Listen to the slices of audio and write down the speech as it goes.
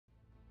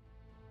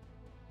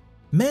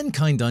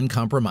Mankind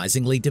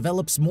uncompromisingly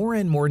develops more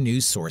and more new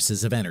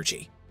sources of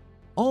energy.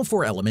 All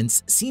four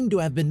elements seem to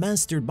have been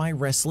mastered by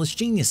restless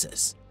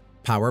geniuses.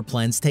 Power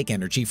plants take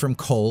energy from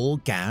coal,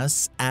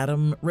 gas,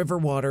 atom, river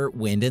water,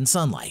 wind, and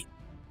sunlight.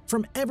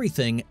 From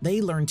everything,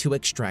 they learn to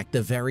extract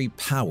the very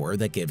power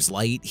that gives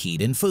light,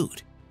 heat, and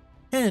food.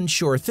 And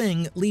sure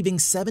thing, leaving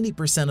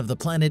 70% of the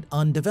planet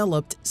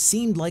undeveloped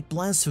seemed like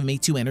blasphemy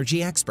to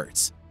energy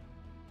experts.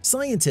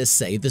 Scientists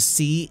say the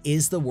sea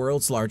is the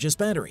world's largest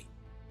battery.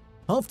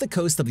 Off the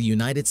coast of the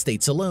United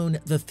States alone,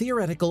 the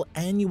theoretical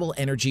annual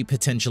energy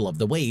potential of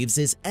the waves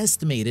is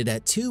estimated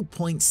at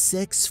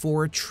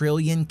 2.64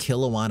 trillion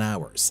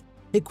kilowatt-hours,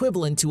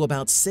 equivalent to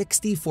about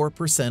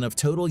 64% of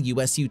total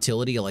U.S.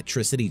 utility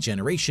electricity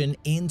generation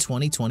in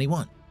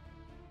 2021.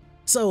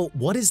 So,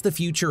 what is the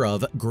future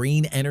of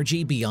green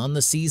energy beyond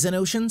the seas and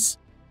oceans?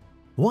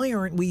 Why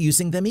aren't we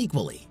using them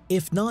equally?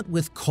 If not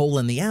with coal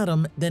and the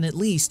atom, then at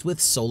least with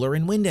solar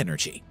and wind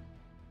energy.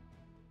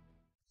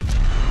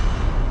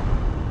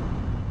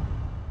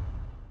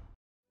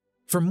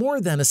 For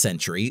more than a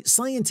century,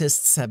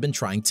 scientists have been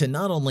trying to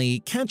not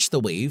only catch the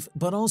wave,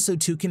 but also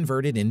to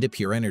convert it into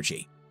pure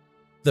energy.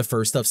 The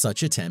first of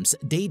such attempts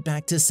date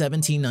back to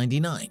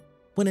 1799,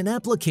 when an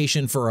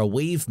application for a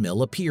wave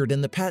mill appeared in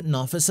the Patent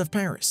Office of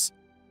Paris.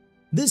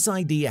 This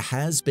idea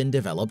has been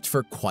developed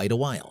for quite a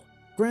while,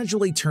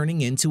 gradually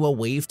turning into a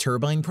wave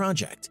turbine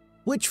project,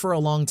 which for a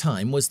long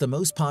time was the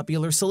most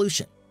popular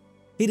solution.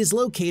 It is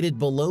located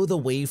below the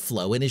wave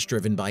flow and is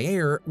driven by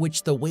air,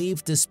 which the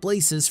wave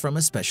displaces from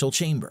a special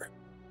chamber.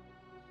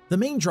 The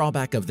main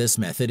drawback of this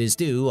method is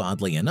due,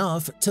 oddly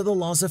enough, to the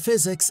laws of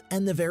physics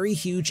and the very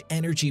huge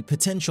energy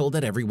potential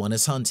that everyone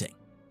is hunting.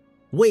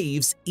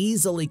 Waves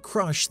easily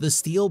crush the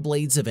steel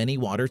blades of any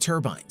water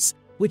turbines,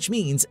 which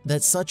means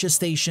that such a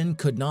station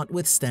could not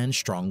withstand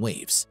strong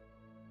waves.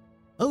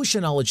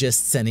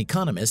 Oceanologists and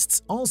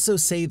economists also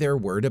say their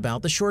word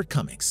about the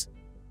shortcomings.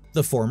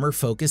 The former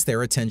focus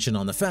their attention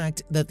on the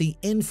fact that the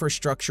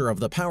infrastructure of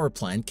the power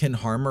plant can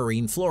harm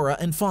marine flora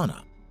and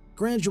fauna,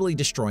 gradually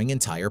destroying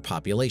entire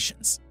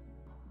populations.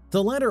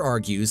 The latter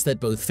argues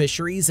that both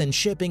fisheries and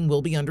shipping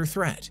will be under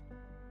threat.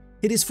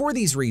 It is for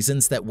these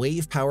reasons that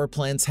wave power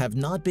plants have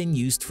not been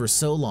used for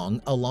so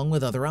long, along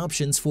with other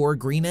options for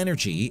green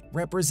energy,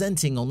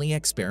 representing only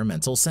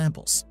experimental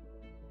samples.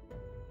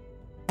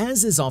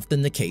 As is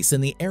often the case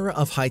in the era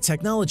of high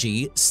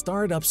technology,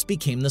 startups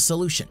became the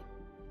solution.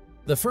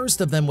 The first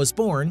of them was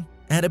born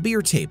at a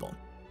beer table,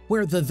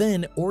 where the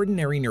then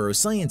ordinary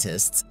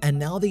neuroscientists and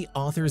now the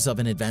authors of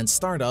an advanced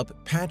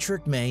startup,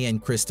 Patrick May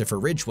and Christopher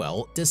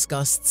Ridgewell,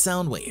 discussed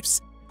sound waves,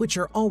 which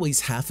are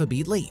always half a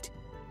beat late,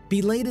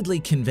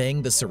 belatedly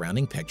conveying the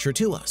surrounding picture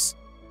to us.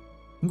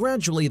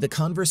 Gradually, the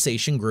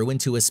conversation grew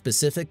into a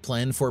specific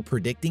plan for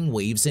predicting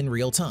waves in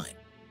real time,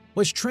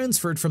 was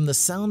transferred from the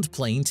sound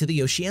plane to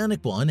the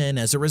oceanic one, and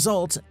as a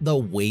result, the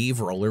wave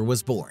roller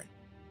was born.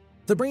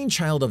 The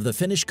brainchild of the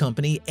Finnish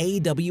company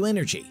AW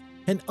Energy,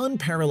 an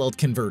unparalleled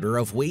converter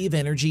of wave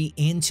energy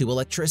into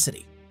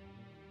electricity.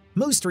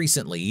 Most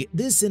recently,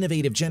 this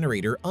innovative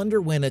generator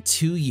underwent a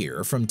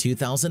 2-year from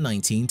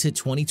 2019 to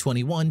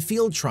 2021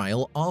 field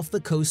trial off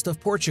the coast of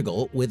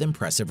Portugal with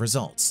impressive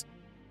results.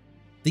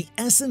 The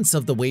essence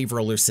of the wave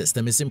roller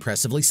system is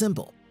impressively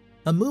simple.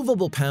 A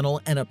movable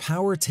panel and a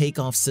power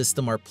takeoff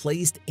system are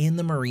placed in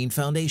the marine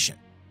foundation.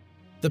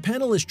 The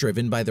panel is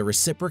driven by the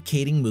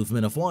reciprocating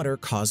movement of water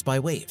caused by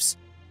waves.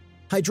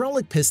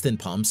 Hydraulic piston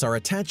pumps are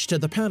attached to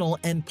the panel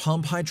and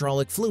pump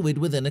hydraulic fluid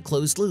within a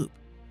closed loop.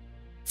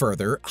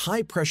 Further,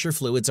 high-pressure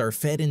fluids are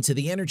fed into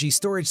the energy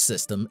storage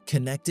system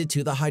connected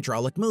to the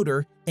hydraulic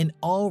motor, and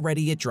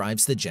already it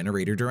drives the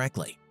generator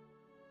directly.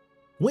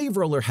 Wave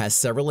roller has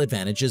several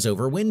advantages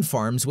over wind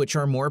farms, which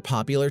are more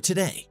popular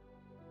today.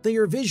 They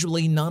are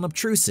visually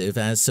non-obtrusive,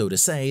 as so to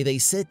say, they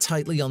sit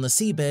tightly on the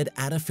seabed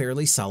at a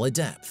fairly solid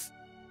depth.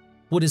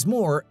 What is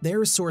more,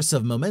 their source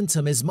of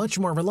momentum is much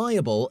more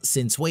reliable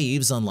since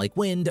waves, unlike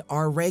wind,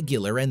 are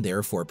regular and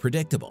therefore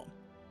predictable,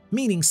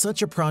 meaning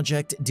such a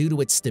project, due to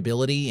its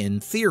stability,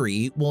 in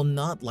theory, will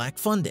not lack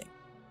funding.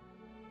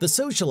 The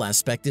social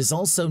aspect is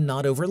also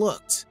not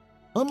overlooked.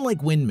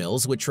 Unlike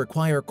windmills, which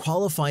require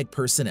qualified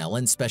personnel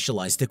and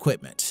specialized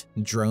equipment,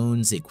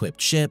 drones-equipped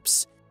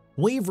ships,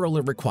 wave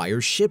roller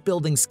requires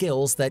shipbuilding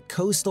skills that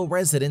coastal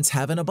residents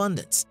have in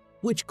abundance,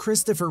 which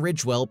Christopher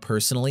Ridgewell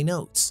personally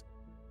notes.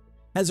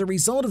 As a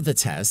result of the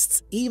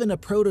tests, even a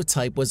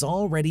prototype was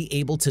already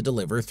able to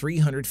deliver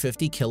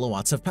 350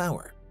 kilowatts of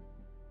power.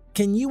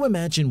 Can you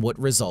imagine what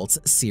results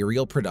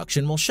serial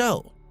production will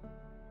show?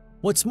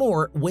 What's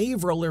more,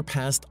 wave roller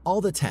passed all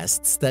the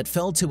tests that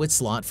fell to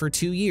its lot for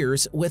 2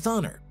 years with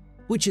honor,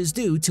 which is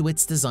due to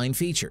its design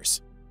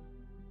features.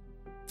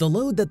 The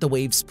load that the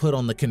waves put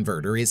on the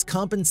converter is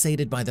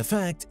compensated by the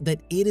fact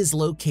that it is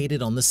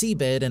located on the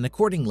seabed and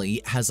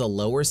accordingly has a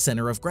lower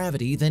center of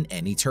gravity than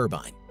any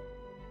turbine.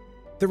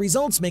 The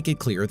results make it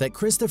clear that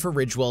Christopher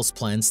Ridgewell's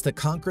plans to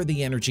conquer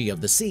the energy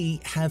of the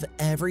sea have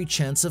every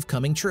chance of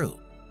coming true.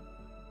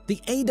 The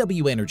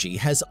AW Energy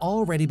has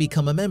already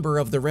become a member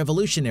of the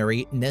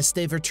revolutionary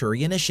Neste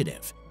Virturi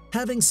initiative,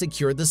 having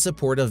secured the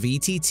support of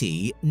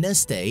VTT,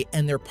 Neste,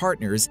 and their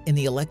partners in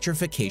the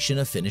electrification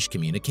of Finnish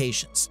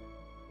communications.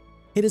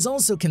 It has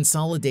also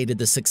consolidated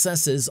the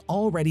successes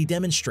already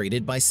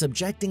demonstrated by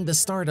subjecting the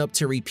startup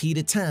to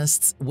repeated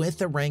tests with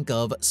the rank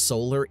of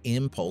Solar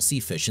Impulse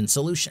Efficient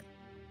Solution,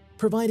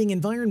 providing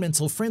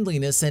environmental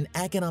friendliness and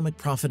economic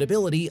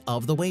profitability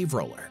of the wave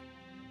roller.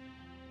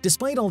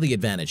 Despite all the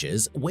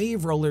advantages,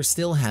 wave roller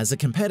still has a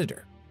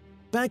competitor.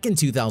 Back in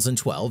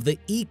 2012, the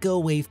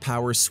Eco-Wave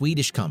Power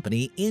Swedish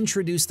company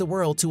introduced the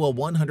world to a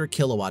 100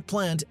 kilowatt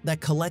plant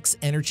that collects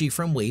energy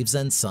from waves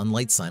and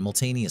sunlight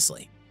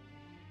simultaneously.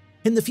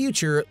 In the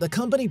future, the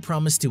company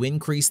promised to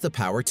increase the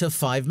power to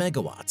 5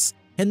 megawatts,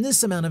 and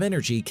this amount of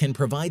energy can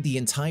provide the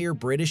entire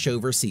British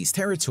overseas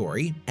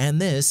territory, and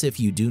this if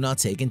you do not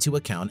take into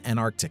account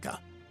Antarctica.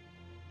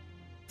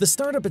 The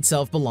startup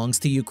itself belongs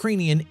to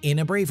Ukrainian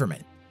Inna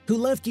Braverman, who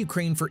left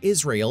Ukraine for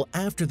Israel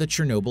after the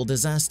Chernobyl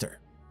disaster.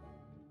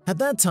 At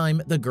that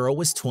time, the girl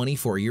was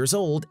 24 years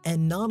old,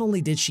 and not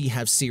only did she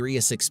have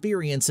serious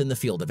experience in the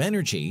field of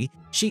energy,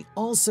 she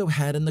also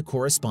had in the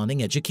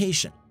corresponding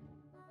education.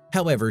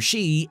 However,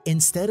 she,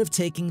 instead of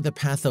taking the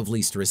path of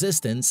least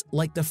resistance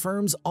like the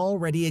firms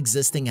already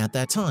existing at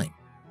that time,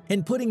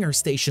 and putting her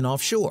station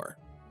offshore,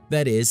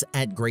 that is,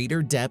 at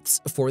greater depths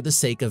for the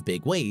sake of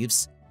big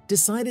waves,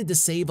 decided to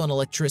save on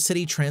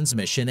electricity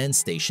transmission and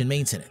station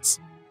maintenance.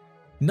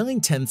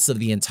 9/10 of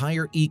the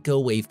entire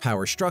Eco-Wave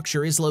Power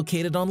structure is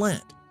located on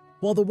land,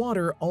 while the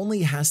water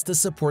only has to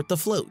support the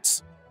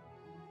floats.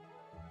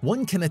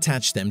 One can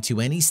attach them to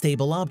any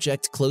stable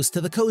object close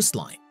to the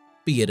coastline,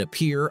 be it a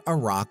pier, a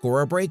rock,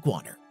 or a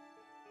breakwater.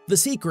 The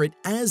secret,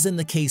 as in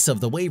the case of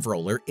the wave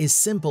roller, is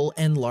simple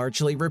and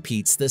largely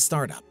repeats this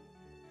startup.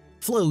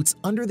 Floats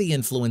under the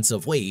influence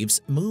of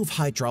waves move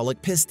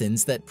hydraulic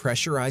pistons that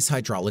pressurize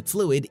hydraulic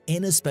fluid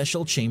in a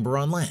special chamber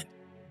on land,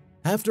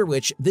 after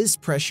which this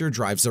pressure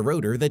drives a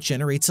rotor that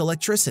generates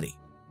electricity.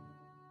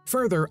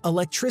 Further,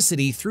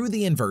 electricity through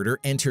the inverter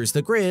enters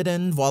the grid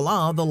and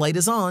voila, the light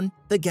is on,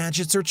 the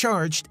gadgets are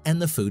charged,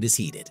 and the food is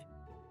heated.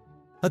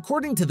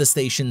 According to the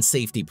station's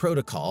safety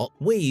protocol,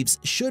 waves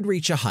should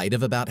reach a height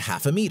of about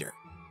half a meter.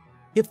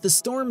 If the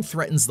storm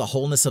threatens the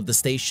wholeness of the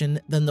station,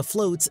 then the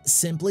floats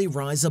simply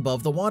rise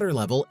above the water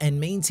level and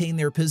maintain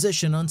their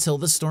position until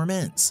the storm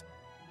ends.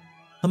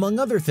 Among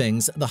other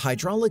things, the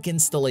hydraulic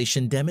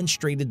installation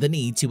demonstrated the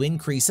need to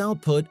increase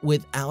output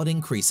without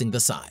increasing the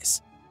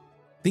size.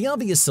 The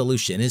obvious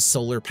solution is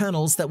solar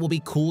panels that will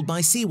be cooled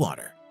by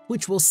seawater,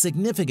 which will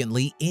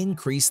significantly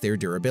increase their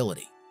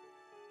durability.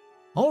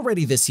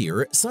 Already this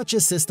year, such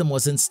a system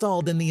was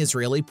installed in the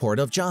Israeli port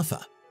of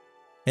Jaffa.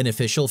 An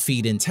official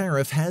feed-in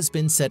tariff has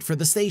been set for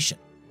the station,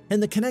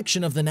 and the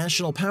connection of the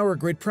national power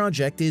grid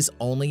project is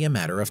only a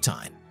matter of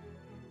time.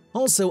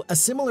 Also, a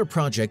similar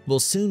project will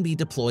soon be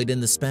deployed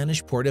in the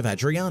Spanish port of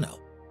Adriano.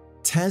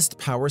 Test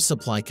power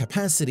supply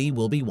capacity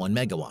will be 1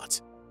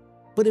 megawatt.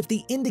 But if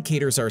the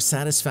indicators are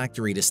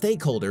satisfactory to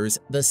stakeholders,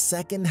 the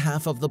second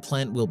half of the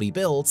plant will be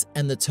built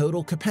and the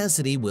total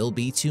capacity will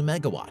be 2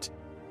 megawatt,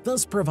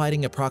 thus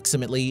providing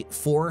approximately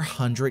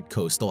 400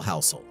 coastal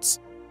households.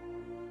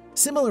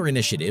 Similar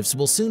initiatives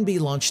will soon be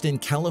launched in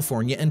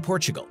California and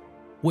Portugal,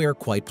 where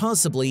quite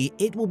possibly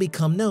it will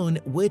become known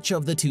which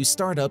of the two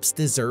startups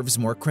deserves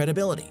more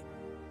credibility.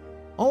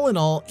 All in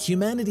all,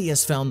 humanity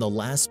has found the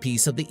last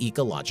piece of the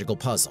ecological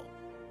puzzle.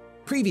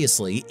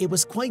 Previously, it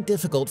was quite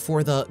difficult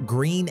for the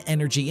green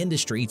energy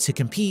industry to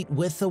compete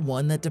with the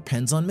one that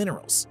depends on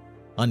minerals.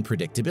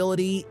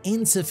 Unpredictability,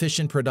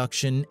 insufficient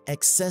production,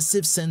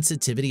 excessive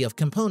sensitivity of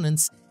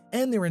components,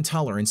 and their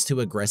intolerance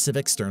to aggressive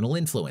external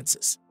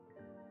influences.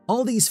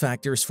 All these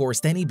factors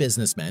forced any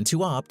businessman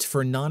to opt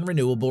for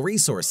non-renewable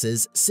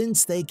resources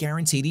since they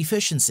guaranteed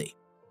efficiency.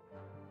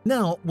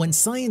 Now, when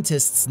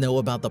scientists know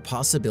about the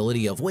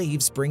possibility of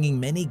waves bringing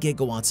many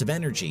gigawatts of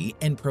energy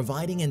and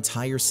providing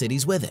entire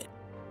cities with it,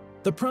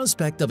 the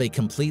prospect of a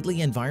completely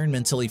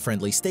environmentally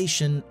friendly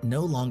station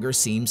no longer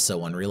seems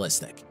so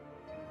unrealistic.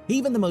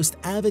 Even the most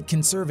avid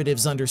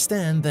conservatives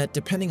understand that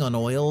depending on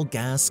oil,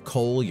 gas,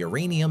 coal,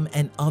 uranium,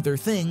 and other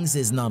things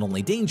is not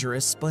only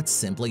dangerous but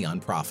simply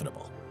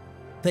unprofitable.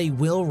 They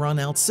will run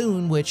out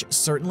soon, which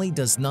certainly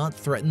does not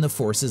threaten the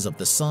forces of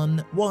the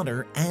sun,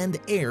 water, and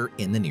air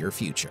in the near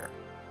future.